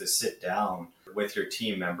sit down with your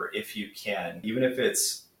team member if you can, even if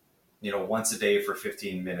it's, once a day for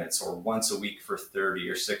 15 minutes or once a week for 30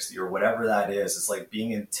 or 60 or whatever that is. It's like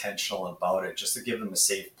being intentional about it, just to give them a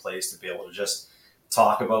safe place to be able to just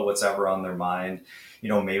talk about what's ever on their mind.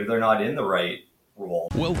 Maybe they're not in the right role.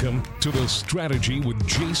 Welcome to the Strategy with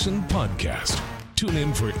Jason podcast. Tune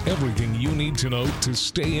in for everything you need to know to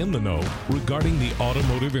stay in the know regarding the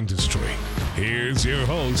automotive industry. Here's your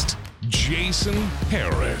host, Jason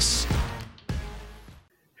Harris.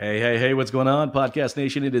 Hey, what's going on, Podcast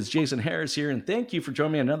Nation? It is Jason Harris here, and thank you for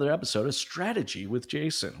joining me on another episode of Strategy with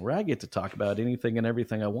Jason, where I get to talk about anything and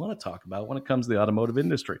everything I want to talk about when it comes to the automotive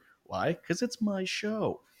industry. Why? Because it's my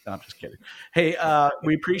show. No, I'm just kidding. Hey,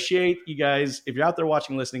 we appreciate you guys. If you're out there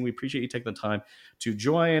watching, listening, we appreciate you taking the time to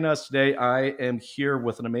join us today. I am here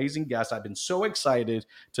with an amazing guest. I've been so excited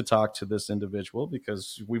to talk to this individual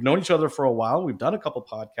because we've known each other for a while. We've done a couple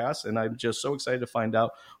podcasts, and I'm just so excited to find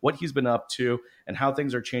out what he's been up to and how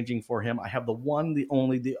things are changing for him. I have the one, the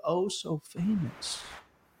only, the oh so famous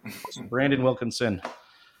Brandin Wilkinson.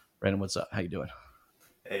 Brandin, what's up? How you doing?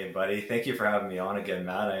 Hey, buddy. Thank you for having me on again,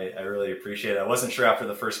 man. I really appreciate it. I wasn't sure after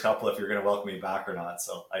the first couple if you're going to welcome me back or not,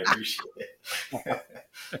 so I appreciate it.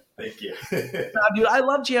 Thank you. Dude, I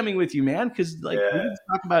love jamming with you, man, because we can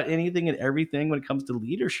talk about anything and everything when it comes to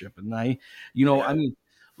leadership. And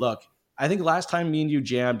look, I think last time me and you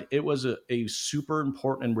jammed, it was a super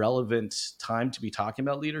important and relevant time to be talking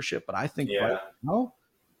about leadership. But I think right now,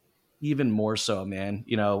 even more so, man,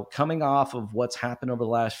 coming off of what's happened over the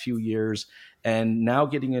last few years and now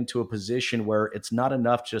getting into a position where it's not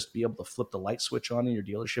enough just to be able to flip the light switch on in your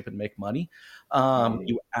dealership and make money.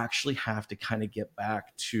 You actually have to kind of get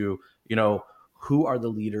back to, who are the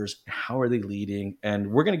leaders? How are they leading?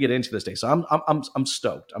 And we're going to get into this today. So I'm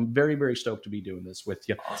stoked. I'm very, very stoked to be doing this with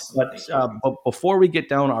you. Awesome. But before we get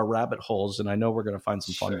down our rabbit holes, and I know we're going to find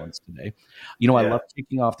some fun ones today, I love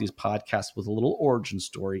kicking off these podcasts with a little origin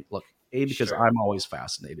story. Look, because I'm always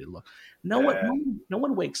fascinated. Look, no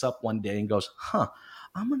one wakes up one day and goes,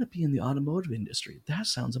 I'm going to be in the automotive industry. That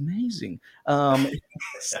sounds amazing.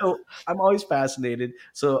 So I'm always fascinated.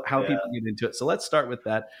 So how people get into it. So let's start with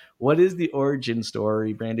that. What is the origin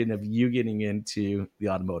story, Brandin, of you getting into the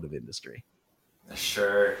automotive industry?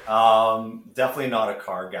 Sure. Definitely not a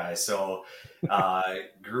car guy. So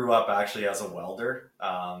grew up actually as a welder.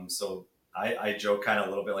 So I joke kind of a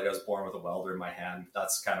little bit like I was born with a welder in my hand.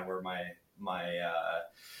 That's kind of where my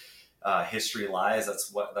history lies.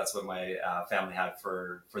 That's what my family had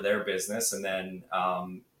for their business. And then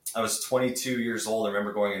I was 22 years old. I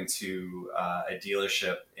remember going into a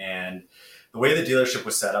dealership, and the way the dealership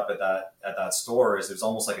was set up at that store is it was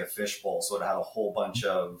almost like a fishbowl. So it had a whole bunch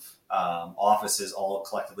of offices all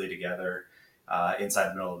collectively together inside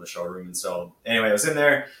the middle of the showroom. And so anyway, I was in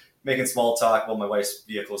there making small talk while my wife's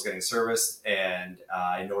vehicle was getting serviced. And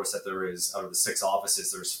I noticed that there was, out of the 6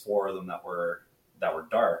 offices, there's 4 of them that were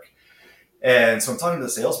dark. And so I'm talking to the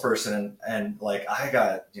salesperson and like, I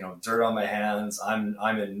got, dirt on my hands. I'm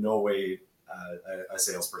in no way a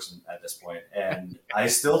salesperson at this point. And I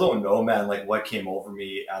still don't know, man, like what came over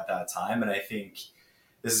me at that time. And I think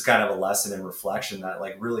this is kind of a lesson in reflection that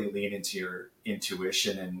like really lean into your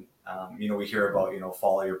intuition. And, we hear about,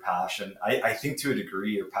 follow your passion. I think to a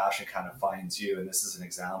degree, your passion kind of finds you. And this is an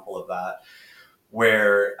example of that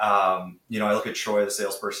where, I look at Troy, the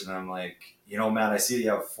salesperson, and I'm like, man, I see you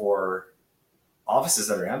have 4 offices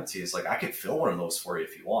that are empty. It's like, I could fill one of those for you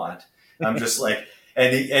if you want. And I'm just like,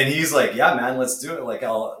 and he's like, yeah, man, let's do it. Like,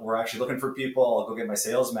 we're actually looking for people. I'll go get my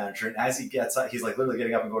sales manager. And as he gets up, he's like literally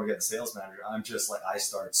getting up and going to get the sales manager. I'm just like, I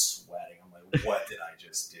start sweating. I'm like, what did I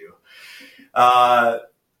just do?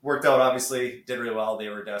 Worked out, obviously, did really well. They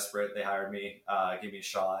were desperate. They hired me, gave me a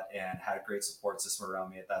shot, and had a great support system around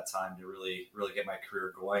me at that time to really, really get my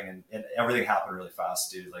career going. And everything happened really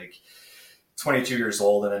fast, dude. Like 22 years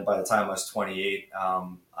old. And then by the time I was 28,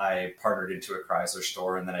 I partnered into a Chrysler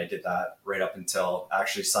store. And then I did that right up until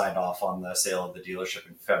actually signed off on the sale of the dealership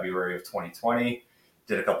in February of 2020,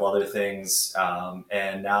 did a couple other things.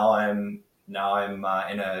 And now I'm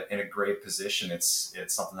in a great position. It's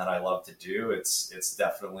something that I love to do. It's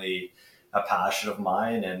definitely a passion of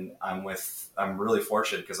mine. And I'm really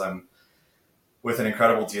fortunate because I'm with an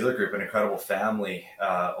incredible dealer group, an incredible family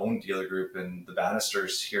owned dealer group, and the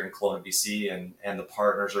Bannisters here in Kelowna, BC, and the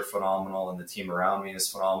partners are phenomenal, and the team around me is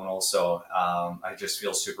phenomenal. So I just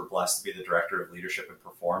feel super blessed to be the director of leadership and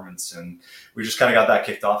performance. And we just kind of got that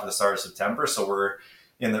kicked off at the start of September. So we're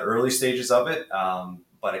in the early stages of it,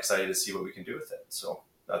 but excited to see what we can do with it. So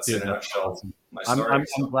that's in a nutshell my story.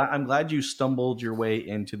 I'm glad you stumbled your way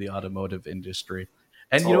into the automotive industry.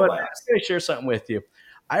 And you know what? I'm going to share something with you.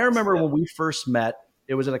 I remember when we first met,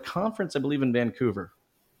 It was at a conference, I believe, in Vancouver.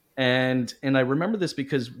 And I remember this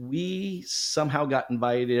because we somehow got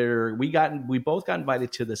invited, or we both got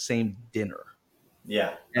invited to the same dinner.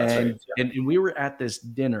 Yeah, that's right. And we were at this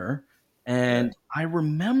dinner, and I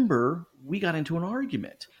remember we got into an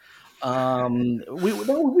argument.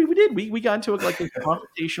 We did. We got into like a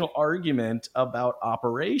confrontational argument about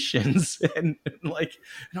operations, and I'm like,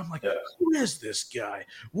 who is this guy?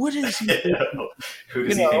 What is he? Who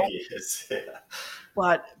does he think he is?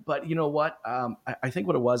 But you know what? I think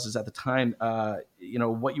what it was is at the time,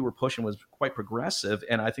 what you were pushing was quite progressive,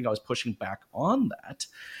 and I think I was pushing back on that,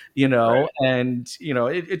 Right. and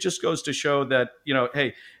it just goes to show that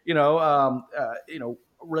hey,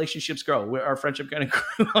 relationships grow. Our friendship kind of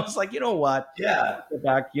grew. I was like, you know what? Yeah. Go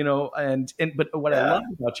back, and but what I loved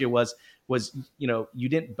about you was you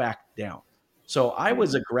didn't back down. So I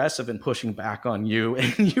was aggressive in pushing back on you,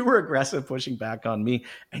 and you were aggressive pushing back on me.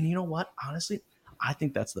 And you know what? Honestly, I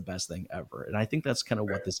think that's the best thing ever. And I think that's kind of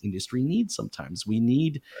what this industry needs sometimes. We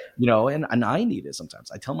need, and I need it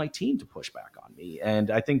sometimes. I tell my team to push back on me.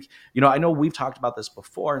 And I think, I know we've talked about this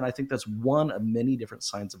before, and I think that's one of many different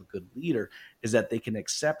signs of a good leader is that they can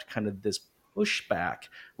accept kind of this pushback,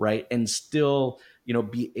 right? And still,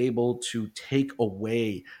 be able to take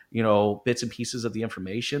away, bits and pieces of the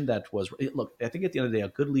information that was, look, I think at the end of the day, a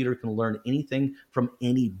good leader can learn anything from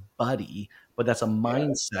anybody, but that's a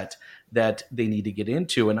mindset that they need to get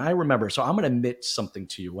into. And I remember, so I'm going to admit something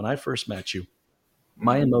to you. When I first met you,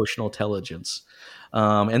 my emotional intelligence,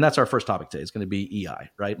 and that's our first topic today, is going to be EI,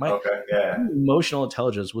 right? My emotional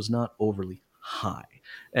intelligence was not overly high.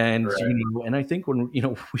 And, and I think when,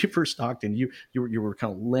 we first talked and you were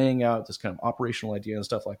kind of laying out this kind of operational idea and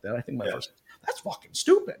stuff like that, I think my first, that's fucking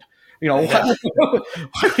stupid. Why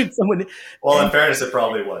did someone? Well, in fairness, it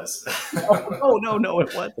probably was. No,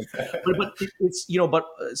 it wasn't. But it's but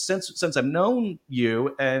since I've known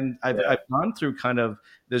you and I've gone through kind of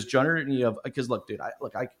this journey of, because look, dude,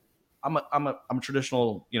 I'm a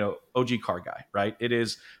traditional OG car guy, right? It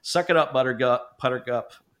is suck it up, buttercup.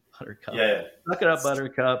 Yeah. Suck it up,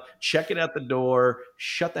 buttercup. Check it at the door.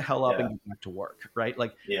 Shut the hell up and get back to work, right?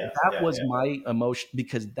 Like that was my emotion,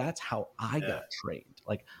 because that's how I got trained.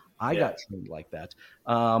 Like I got trained like that.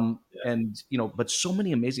 And but so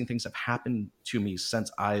many amazing things have happened to me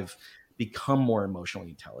since I've become more emotionally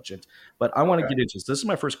intelligent. But I want to get into this. This is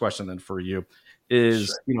my first question then for you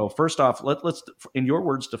is, first off, let's, in your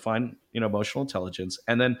words, define, emotional intelligence.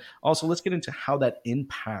 And then also let's get into how that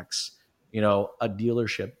impacts, a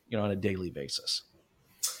dealership, on a daily basis.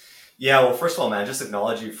 Yeah. Well, first of all, man, just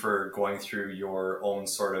acknowledge you for going through your own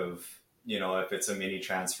sort of, if it's a mini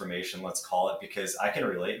transformation, let's call it, because I can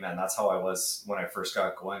relate, man. That's how I was when I first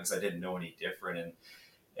got going, because I didn't know any different.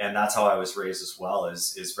 And that's how I was raised as well,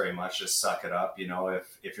 is very much just suck it up.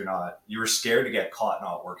 If you're not, you were scared to get caught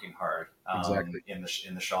not working hard in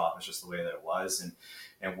the shop. It's just the way that it was,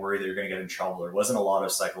 and worry that you're going to get in trouble. There wasn't a lot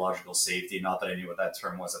of psychological safety. Not that I knew what that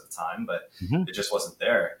term was at the time, but it just wasn't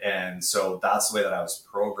there. And so that's the way that I was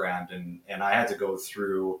programmed. And I had to go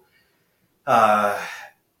through a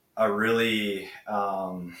really,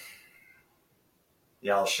 I'll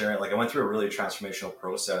share it. Like I went through a really transformational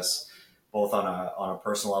process, both on a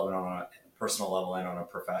personal level and on a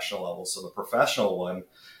professional level. So the professional one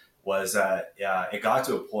was that it got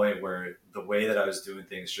to a point where the way that I was doing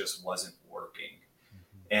things just wasn't working.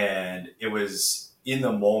 And it was, in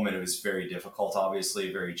the moment, it was very difficult,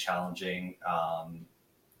 obviously, very challenging. I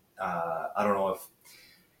don't know if,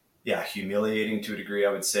 humiliating to a degree,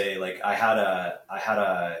 I would say. Like I had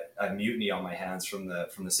a mutiny on my hands from the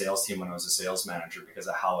sales team when I was a sales manager because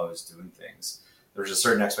of how I was doing things. There was a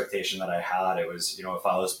certain expectation that I had. It was, if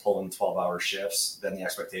I was pulling 12-hour shifts, then the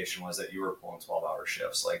expectation was that you were pulling 12-hour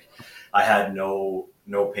shifts. Like I had no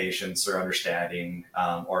patience or understanding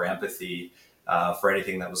or empathy for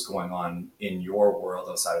anything that was going on in your world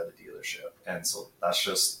outside of the dealership. And so that's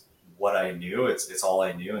just what I knew. It's all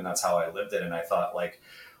I knew. And that's how I lived it. And I thought, like,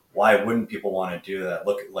 why wouldn't people want to do that?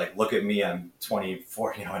 Look at me. I'm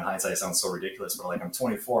 24, in hindsight it sounds so ridiculous, but like I'm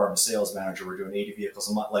 24, I'm a sales manager. We're doing 80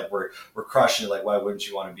 vehicles a month. Like we're crushing it. Like, why wouldn't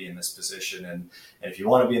you want to be in this position? And if you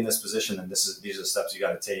want to be in this position, then these are the steps you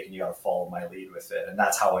got to take, and you got to follow my lead with it. And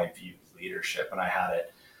that's how I viewed leadership. And I had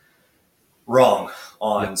it wrong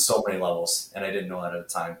on so many levels, and I didn't know that at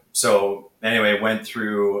the time. So anyway, went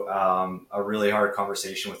through a really hard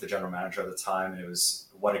conversation with the general manager at the time, and it was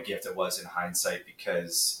what a gift it was in hindsight,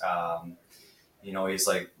 because he's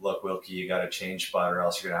like, look, Wilkie, you got to change, bud, or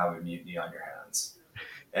else you're gonna have a mutiny on your hands.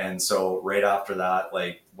 And so right after that,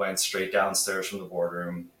 like, went straight downstairs from the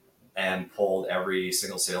boardroom and pulled every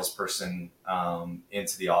single salesperson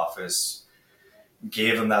into the office,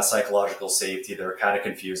 gave them that psychological safety. They were kind of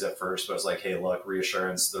confused at first, but I was like, hey, look,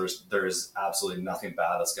 reassurance, there's absolutely nothing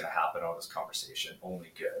bad that's going to happen out of this conversation,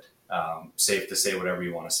 only good. Safe to say whatever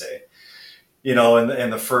you want to say.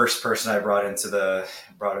 And the first person I brought into the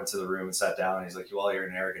room and sat down, and he's like, well, you're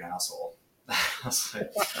an arrogant asshole. I was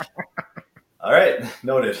like, all right,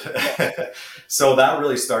 noted. So that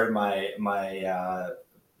really started my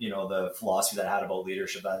the philosophy that I had about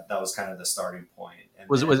leadership. That was kind of the starting point. And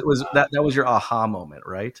was that was your aha moment,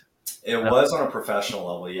 right? It was on a professional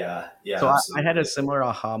level. Yeah. So I had a similar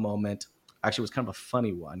aha moment. Actually, it was kind of a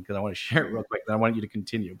funny one because I want to share it real quick. Then I want you to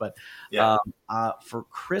continue. But for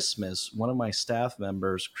Christmas, one of my staff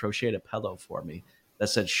members crocheted a pillow for me that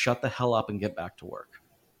said, "Shut the hell up and get back to work."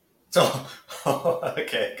 Oh,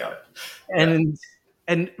 okay, got it.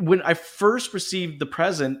 And when I first received the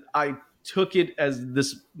present, I took it as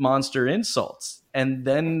this monster insults. And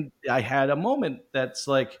then I had a moment that's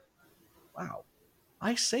like, wow,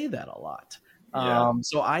 I say that a lot. Yeah.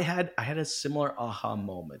 So I had a similar aha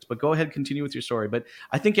moment, but go ahead, continue with your story. But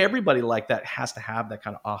I think everybody like that has to have that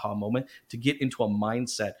kind of aha moment to get into a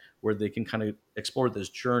mindset where they can kind of explore this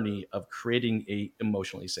journey of creating a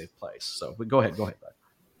emotionally safe place. So but go ahead, Bud.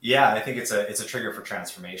 Yeah, I think it's a trigger for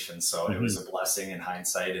transformation. So it was a blessing in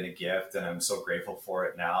hindsight and a gift, and I'm so grateful for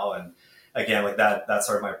it now. And again, like that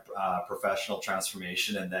started my professional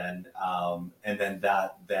transformation, and then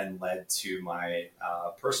that then led to my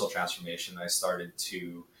personal transformation. I started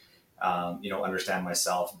to understand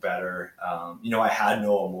myself better. I had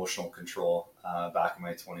no emotional control back in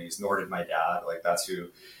my 20s, nor did my dad. Like that's who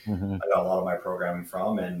I got a lot of my programming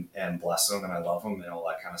from, and bless him, and I love him and all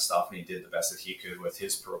that kind of stuff. And he did the best that he could with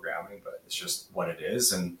his programming, but it's just what it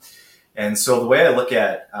is. And so the way I look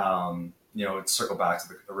at, circle back to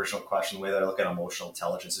the original question, the way that I look at emotional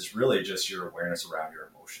intelligence is really just your awareness around your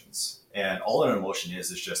emotions. And all an emotion is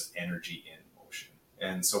just energy in motion.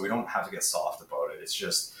 And so we don't have to get soft about it. It's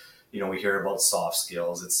just, we hear about soft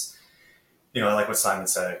skills. It's, I like what Simon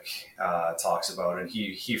Sinek talks about, and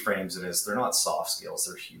he frames it as they're not soft skills,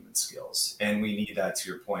 they're human skills. And we need that, to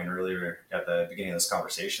your point earlier at the beginning of this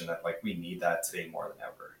conversation, that like we need that today more than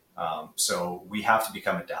ever. So we have to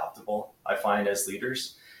become adaptable, I find, as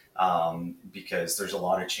leaders, because there's a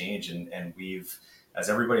lot of change, and we've, as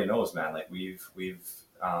everybody knows, man, like we've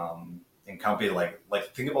in company, like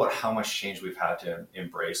think about how much change we've had to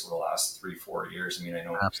embrace over the last 3-4 years. I mean, I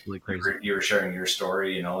know absolutely crazy. You were sharing your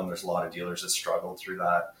story, and there's a lot of dealers that struggled through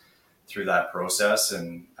that process,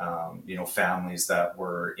 and families that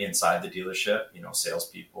were inside the dealership,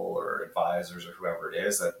 salespeople or advisors or whoever it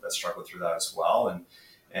is that struggled through that as well.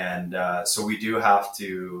 And so we do have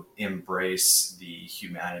to embrace the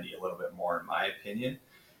humanity a little bit more, in my opinion,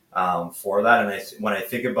 for that. And when I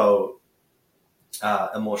think about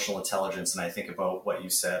emotional intelligence, and I think about what you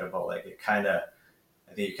said about like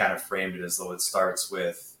I think you kind of framed it as though it starts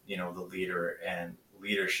with, the leader and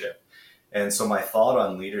leadership. And so my thought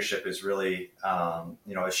on leadership is really, I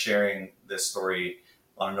was sharing this story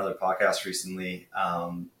on another podcast recently.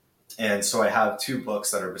 And so I have 2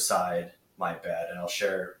 books that are beside my bed, and I'll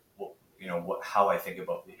share, how I think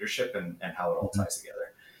about leadership and how it all ties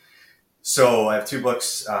together. So I have 2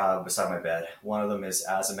 books beside my bed. One of them is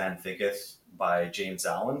As a Man Thinketh by James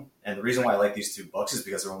Allen. And the reason why I like these 2 books is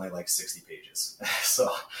because they're only like 60 pages. So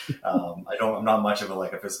I'm not much of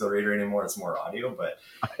a physical reader anymore. It's more audio, but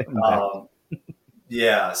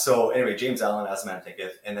yeah. So anyway, James Allen, As a Man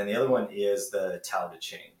Thinketh. And then the other one is the Tao Te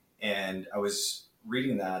Ching. And I was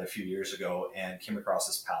reading that a few years ago and came across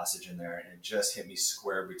this passage in there, and it just hit me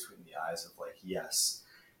square between the eyes of like, yes,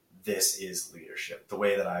 this is leadership, the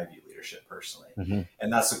way that I view leadership personally.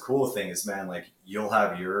 And that's the cool thing is, man, like you'll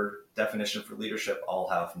have your definition for leadership, I'll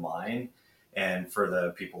have mine. And for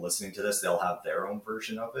the people listening to this, they'll have their own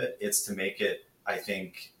version of it. It's to make it, I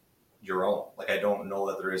think, your own. Like, I don't know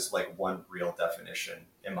that there is like one real definition,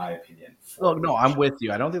 in my opinion. Well, no, I'm with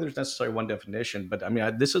you. I don't think there's necessarily one definition, but I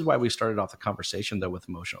mean, this is why we started off the conversation though with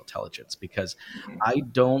emotional intelligence, because I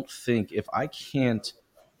don't think if I can't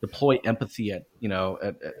deploy empathy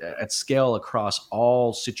at scale across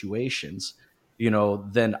all situations,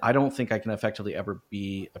 then I don't think I can effectively ever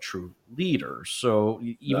be a true leader. So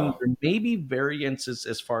even there may be variances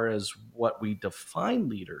as far as what we define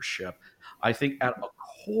leadership. I think at a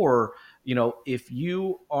core, if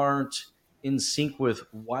you aren't in sync with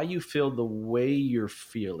why you feel the way you're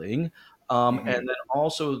feeling, and then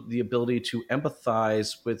also the ability to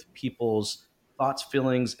empathize with people's thoughts,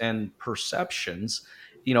 feelings, and perceptions,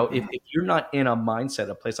 if you're not in a mindset,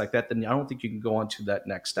 a place like that, then I don't think you can go on to that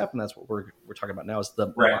next step. And that's what we're talking about now is the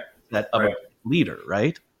mindset of a leader,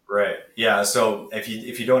 right? Right. Yeah. So if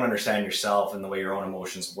you don't understand yourself and the way your own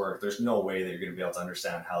emotions work, there's no way that you're going to be able to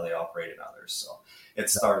understand how they operate in others. So it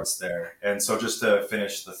starts there. And so just to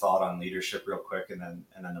finish the thought on leadership real quick, and then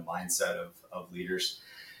the mindset of leaders,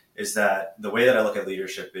 is that the way that I look at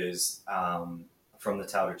leadership is from the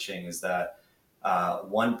Tao Te Ching, is that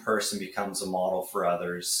one person becomes a model for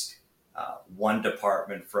others, one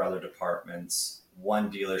department for other departments,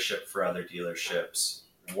 one dealership for other dealerships,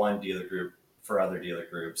 one dealer group for other dealer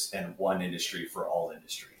groups, and one industry for all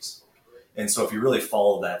industries. And so if you really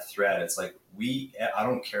follow that thread, it's like I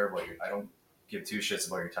don't care about I don't give two shits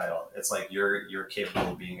about your title. It's like you're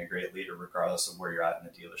capable of being a great leader regardless of where you're at in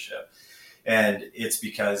the dealership. And it's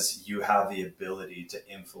because you have the ability to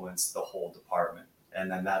influence the whole department. And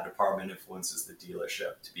then that department influences the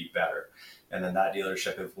dealership to be better. And then that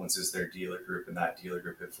dealership influences their dealer group, and that dealer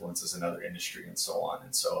group influences another industry, and so on.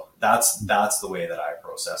 And so that's the way that I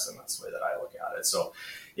process it, and that's the way that I look at it. So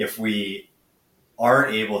if we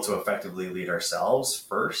aren't able to effectively lead ourselves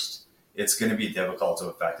first, it's going to be difficult to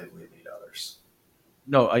effectively lead others.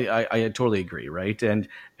 No, I totally agree, right? And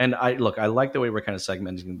I like the way we're kind of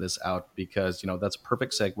segmenting this out, because that's a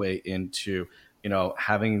perfect segue into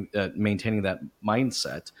having maintaining that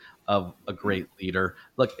mindset of a great leader.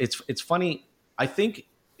 Look, it's funny. I think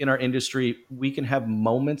in our industry we can have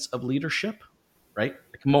moments of leadership, right?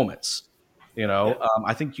 Like moments. Yeah.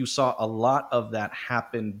 I think you saw a lot of that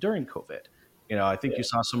happen during COVID. I think you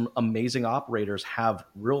saw some amazing operators have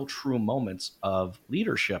real true moments of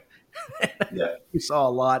leadership. Yeah. You saw a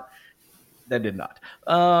lot that did not.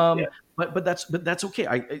 Yeah. But that's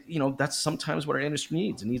okay. That's sometimes what our industry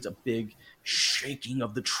needs. It needs a big shaking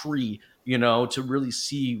of the tree, to really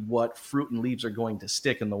see what fruit and leaves are going to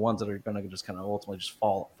stick, and the ones that are going to just kind of ultimately just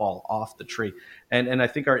fall off the tree. And I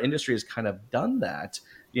think our industry has kind of done that.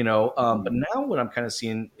 But now what I'm kind of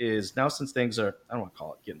seeing is, now since things are, I don't want to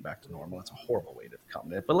call it getting back to normal. That's a horrible way to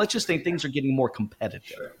comment it, but let's just say things are getting more competitive,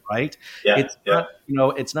 Sure. right? Yeah. It's not,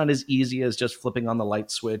 it's not as easy as just flipping on the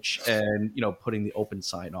light switch and, putting the open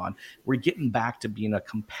sign on. We're getting back to being a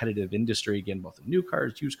competitive industry again, both in new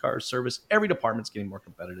cars, used cars, service. Every department's getting more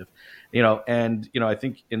competitive, I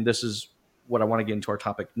think, and this is what I want to get into our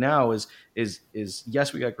topic now is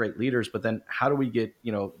yes, we got great leaders, but then how do we get,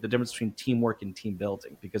 the difference between teamwork and team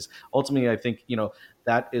building? Because ultimately, I think,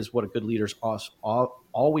 that is what a good leader's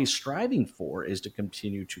always striving for, is to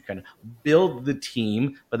continue to kind of build the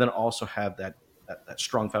team, but then also have that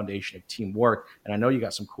strong foundation of teamwork. And I know you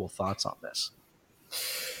got some cool thoughts on this.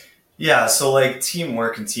 Yeah, so like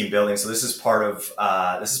teamwork and team building. So this is part of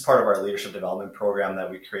our leadership development program that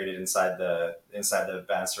we created inside the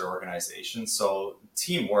Bannister organization. So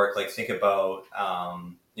teamwork, like think about,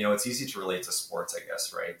 it's easy to relate to sports, I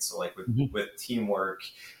guess, right? So like with teamwork,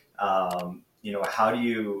 how do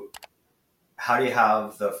you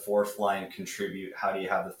have the fourth line contribute? How do you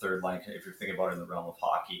have the third line, if you're thinking about it in the realm of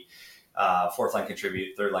hockey, fourth line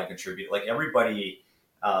contribute, third line contribute? Like everybody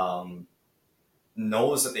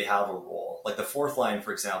knows that they have a role. Like the fourth line,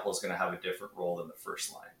 for example, is going to have a different role than the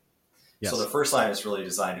first line. Yes. So the first line is really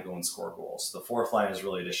designed to go and score goals. The fourth line is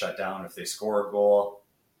really to shut down. If they score a goal,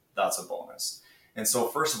 that's a bonus. And so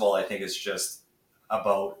first of all, I think it's just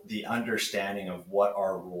about the understanding of what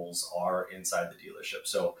our roles are inside the dealership.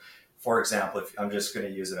 So for example, if I'm just going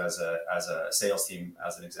to use it as a sales team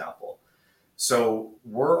as an example. So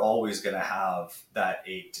we're always going to have that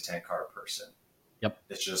 8 to 10 car person. Yep.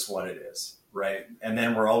 It's just what it is. Right. And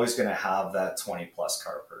then we're always going to have that 20 plus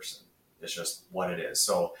car person. It's just what it is.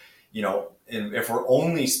 So, if we're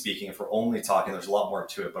only talking, there's a lot more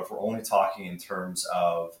to it, but if we're only talking in terms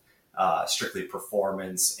of strictly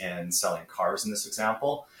performance and selling cars in this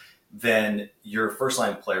example, then your first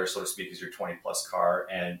line player, so to speak, is your 20 plus car.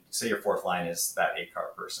 And say your fourth line is that 8 car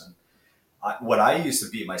person. What I used to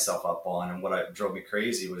beat myself up on, and what drove me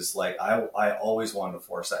crazy, was like, I always wanted to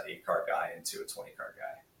force that 8 car guy into a 20 car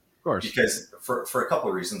guy. Of course. Because for a couple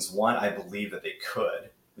of reasons. One, I believe that they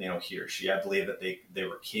could, he or she, I believe that they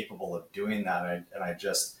were capable of doing that. And I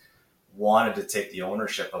just wanted to take the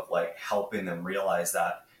ownership of like helping them realize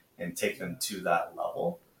that and take them to that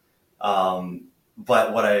level.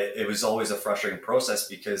 But it was always a frustrating process,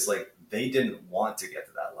 because like they didn't want to get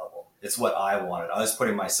to that level. It's what I wanted. I was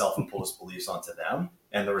putting my self-imposed beliefs onto them,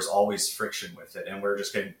 and there was always friction with it. And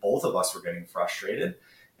both of us were getting frustrated,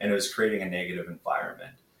 and it was creating a negative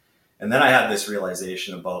environment. And then I had this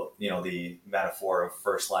realization about, the metaphor of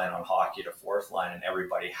first line on hockey to fourth line and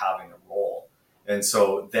everybody having a role. And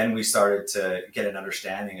so then we started to get an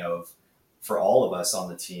understanding of, for all of us on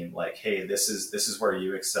the team, like, hey, this is where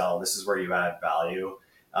you excel. This is where you add value.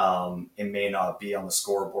 It may not be on the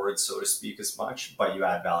scoreboard, so to speak, as much, but you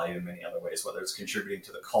add value in many other ways, whether it's contributing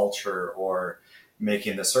to the culture or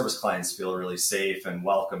making the service clients feel really safe and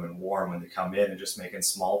welcome and warm when they come in, and just making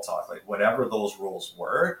small talk, like whatever those roles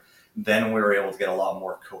were, then we were able to get a lot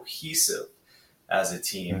more cohesive as a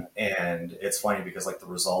team. And it's funny because like the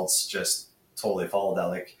results just totally followed that.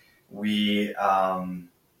 Like we,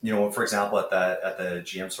 for example, at the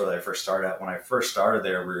GM store that I first started at, when I first started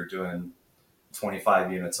there, we were doing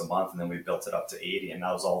 25 units a month, and then we built it up to 80. And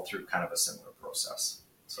that was all through kind of a similar process.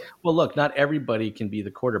 So, well, look, not everybody can be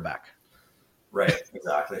the quarterback. Right.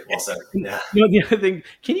 Exactly. Well said. Yeah. The other thing,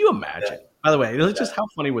 can you imagine, by the way, just how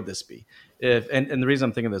funny would this be? And the reason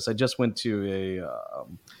I'm thinking this, I just went to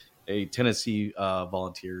a Tennessee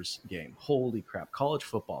Volunteers game. Holy crap. College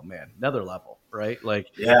football, man, another level, right? Like,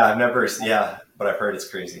 yeah, but I've heard it's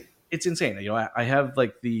crazy. It's insane. I have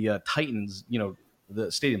like the Titans, the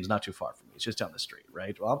stadium's not too far from me. It's just down the street,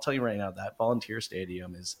 right? Well, I'll tell you right now, that Volunteer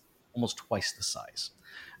Stadium is almost twice the size,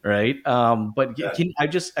 right? But yeah. I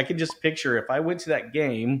can just picture if I went to that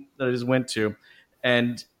game that I just went to,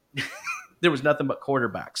 and there was nothing but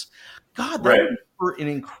quarterbacks. God, that would be an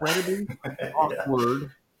incredibly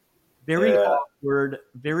awkward, very awkward,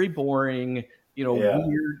 very boring,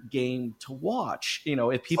 weird game to watch.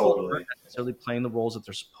 If people aren't necessarily playing the roles that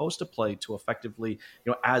they're supposed to play to effectively,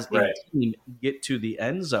 as a team get to the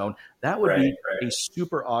end zone, that would be a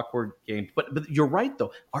super awkward game. But you're right,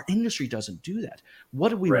 though. Our industry doesn't do that. What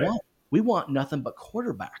do we want? We want nothing but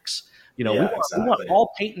quarterbacks. We want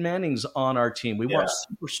all Peyton Mannings on our team. We want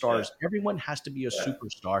superstars. Everyone has to be a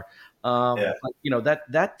superstar. But,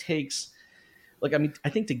 that takes. I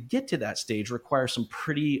think to get to that stage requires some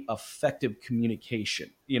pretty effective communication,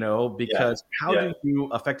 because how do you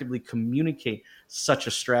effectively communicate such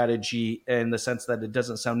a strategy in the sense that it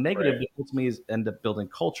doesn't sound negative, but ultimately end up building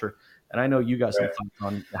culture? And I know you got some thoughts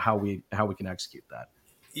on how we can execute that.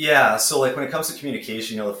 Yeah. So like when it comes to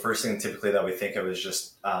communication, the first thing typically that we think of is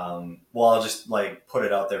just, I'll just like put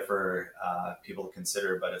it out there for people to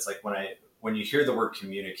consider, but it's like when you hear the word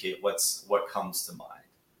communicate, what comes to mind?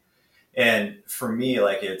 And for me,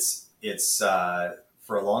 like it's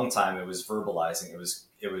for a long time, it was verbalizing,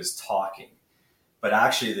 it was talking, but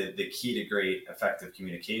actually the key to great effective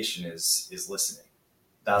communication is listening.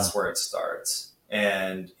 That's where it starts.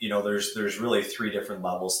 And, there's really 3 different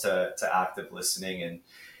levels to active listening.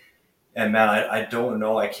 And man, I don't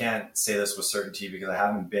know. I can't say this with certainty because I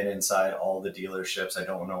haven't been inside all the dealerships. I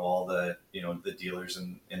don't know all the, the dealers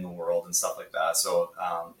in the world and stuff like that. So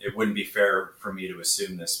it wouldn't be fair for me to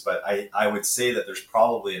assume this, but I would say that there's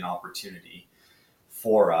probably an opportunity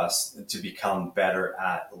for us to become better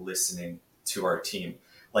at listening to our team,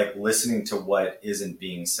 like listening to what isn't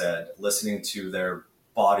being said, listening to their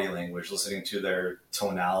body language, listening to their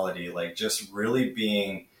tonality, like just really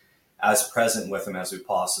being as present with them as we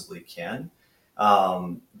possibly can.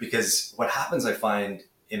 Because what happens, I find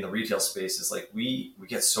in the retail space is like, we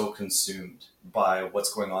get so consumed by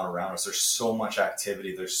what's going on around us. There's so much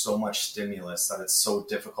activity, there's so much stimulus that it's so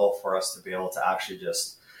difficult for us to be able to actually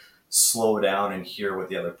just slow down and hear what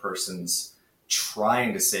the other person's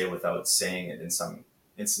trying to say without saying it in some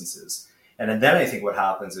instances. And then I think what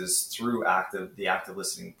happens is through the active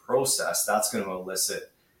listening process, that's going to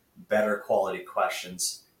elicit better quality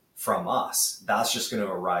questions from us. That's just going to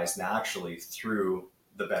arise naturally through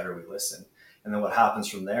the better we listen. And then what happens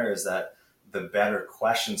from there is that the better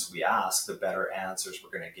questions we ask, the better answers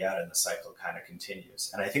we're going to get, and the cycle kind of continues.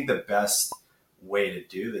 And I think the best way to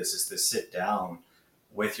do this is to sit down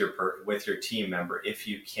with your team member if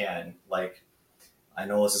you can. Like, I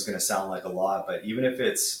know this is going to sound like a lot, but even if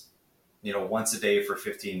it's once a day for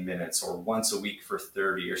 15 minutes or once a week for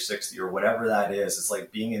 30 or 60 or whatever that is, it's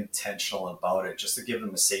like being intentional about it, just to give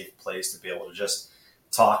them a safe place to be able to just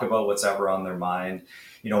talk about what's ever on their mind.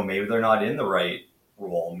 Maybe they're not in the right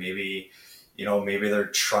role. Maybe they're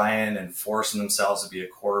trying and forcing themselves to be a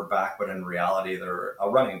quarterback, but in reality, they're a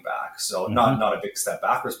running back. So not a big step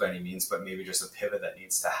backwards by any means, but maybe just a pivot that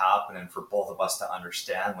needs to happen. And for both of us to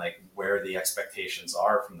understand like where the expectations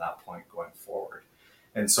are from that point going forward.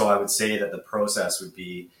 And so I would say that the process would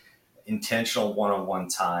be intentional one-on-one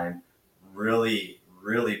time, really,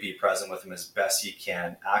 really be present with them as best you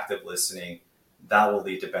can, active listening. That will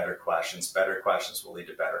lead to better questions. Better questions will lead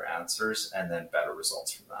to better answers, and then better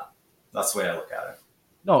results from that. That's the way I look at it.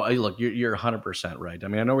 No, look, you're 100% right. I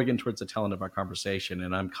mean, I know we're getting towards the tail end of our conversation,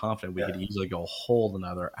 and I'm confident we could easily go a whole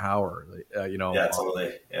another hour,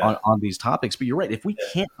 totally. On these topics. But you're right. If we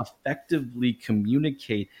can't effectively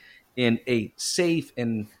communicate in a safe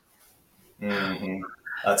and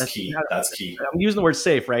That's key. That's key. I'm using the word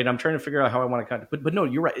safe, right? I'm trying to figure out how I want to kind of, but no,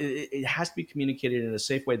 you're right. It has to be communicated in a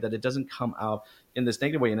safe way that it doesn't come out in this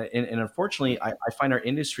negative way. And unfortunately, I find our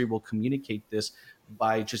industry will communicate this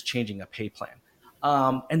by just changing a pay plan.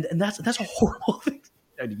 And that's a horrible thing.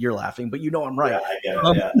 You're laughing, but you know I'm right. Yeah,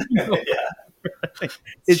 I get it. Yeah.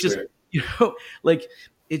 It's just, like,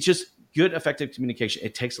 it's just good, effective communication.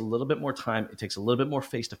 It takes a little bit more time. It takes a little bit more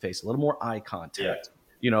face-to-face, a little more eye contact.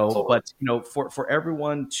 Totally. But for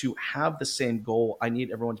everyone to have the same goal, I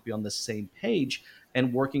need everyone to be on the same page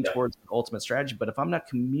and working towards the ultimate strategy. But if I'm not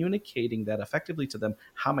communicating that effectively to them,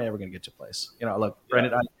 how am I ever going to get to place? Look,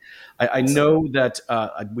 Brandin, I know that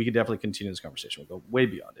we could definitely continue this conversation. We'll go way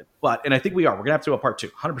beyond it. And I think we are. We're going to have to do a part 2.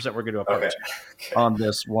 100% we're going to do a part 2 on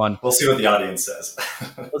this one. We'll see what the audience says.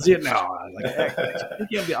 Let's see it now.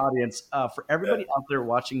 Speaking of the audience, for everybody out there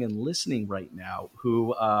watching and listening right now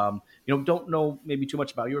who don't know maybe too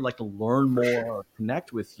much about you or like to learn more or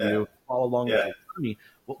connect with you, follow along with your journey,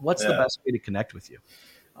 what's the best way to connect with you?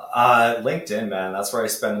 LinkedIn, man. That's where I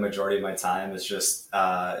spend the majority of my time, is just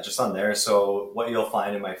on there. So what you'll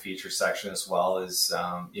find in my feature section as well is,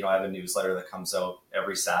 I have a newsletter that comes out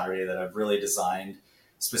every Saturday that I've really designed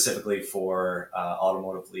specifically for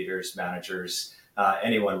automotive leaders, managers,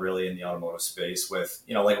 anyone really in the automotive space, with,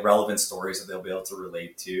 like relevant stories that they'll be able to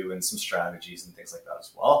relate to and some strategies and things like that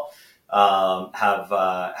as well. Have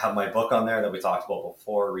my book on there that we talked about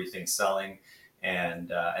before, Rethink Selling. And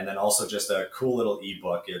then also just a cool little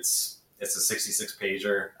ebook. It's a 66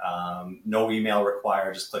 pager, no email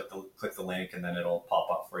required. Just click the link and then it'll pop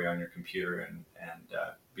up for you on your computer and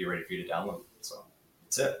be ready for you to download. So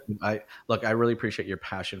that's it. I really appreciate your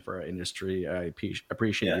passion for our industry. I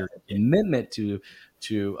appreciate your commitment to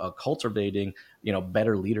cultivating,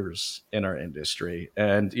 better leaders in our industry.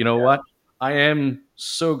 And what? I am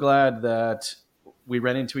so glad that we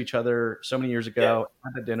ran into each other so many years ago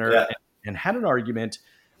at a dinner and had an argument,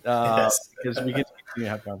 because we get to continue to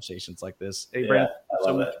have conversations like this. Hey, Brandin,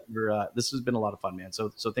 so much this has been a lot of fun, man. So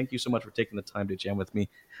thank you so much for taking the time to jam with me.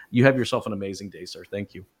 You have yourself an amazing day, sir.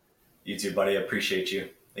 Thank you. You too, buddy. I appreciate you.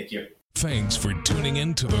 Thank you. Thanks for tuning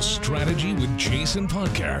in to the Strategy with Jason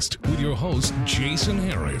podcast with your host, Jason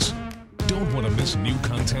Harris. Don't want to miss new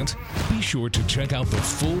content? Be sure to check out the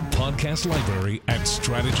full podcast library at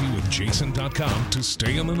strategywithjason.com to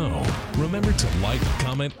stay in the know. Remember to like,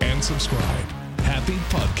 comment, and subscribe. Happy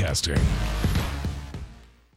podcasting.